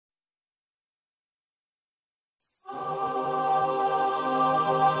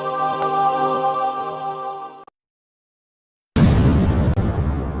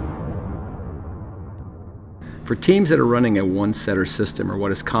For teams that are running a one-setter system, or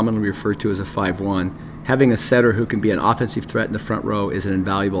what is commonly referred to as a 5-1, having a setter who can be an offensive threat in the front row is an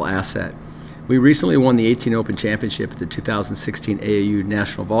invaluable asset. We recently won the 18 Open Championship at the 2016 AAU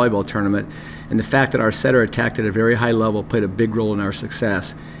National Volleyball Tournament, and the fact that our setter attacked at a very high level played a big role in our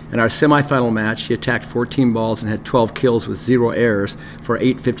success. In our semifinal match, she attacked 14 balls and had 12 kills with 0 errors for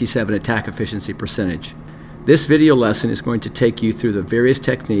 857 attack efficiency percentage. This video lesson is going to take you through the various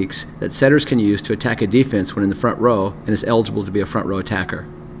techniques that setters can use to attack a defense when in the front row and is eligible to be a front row attacker.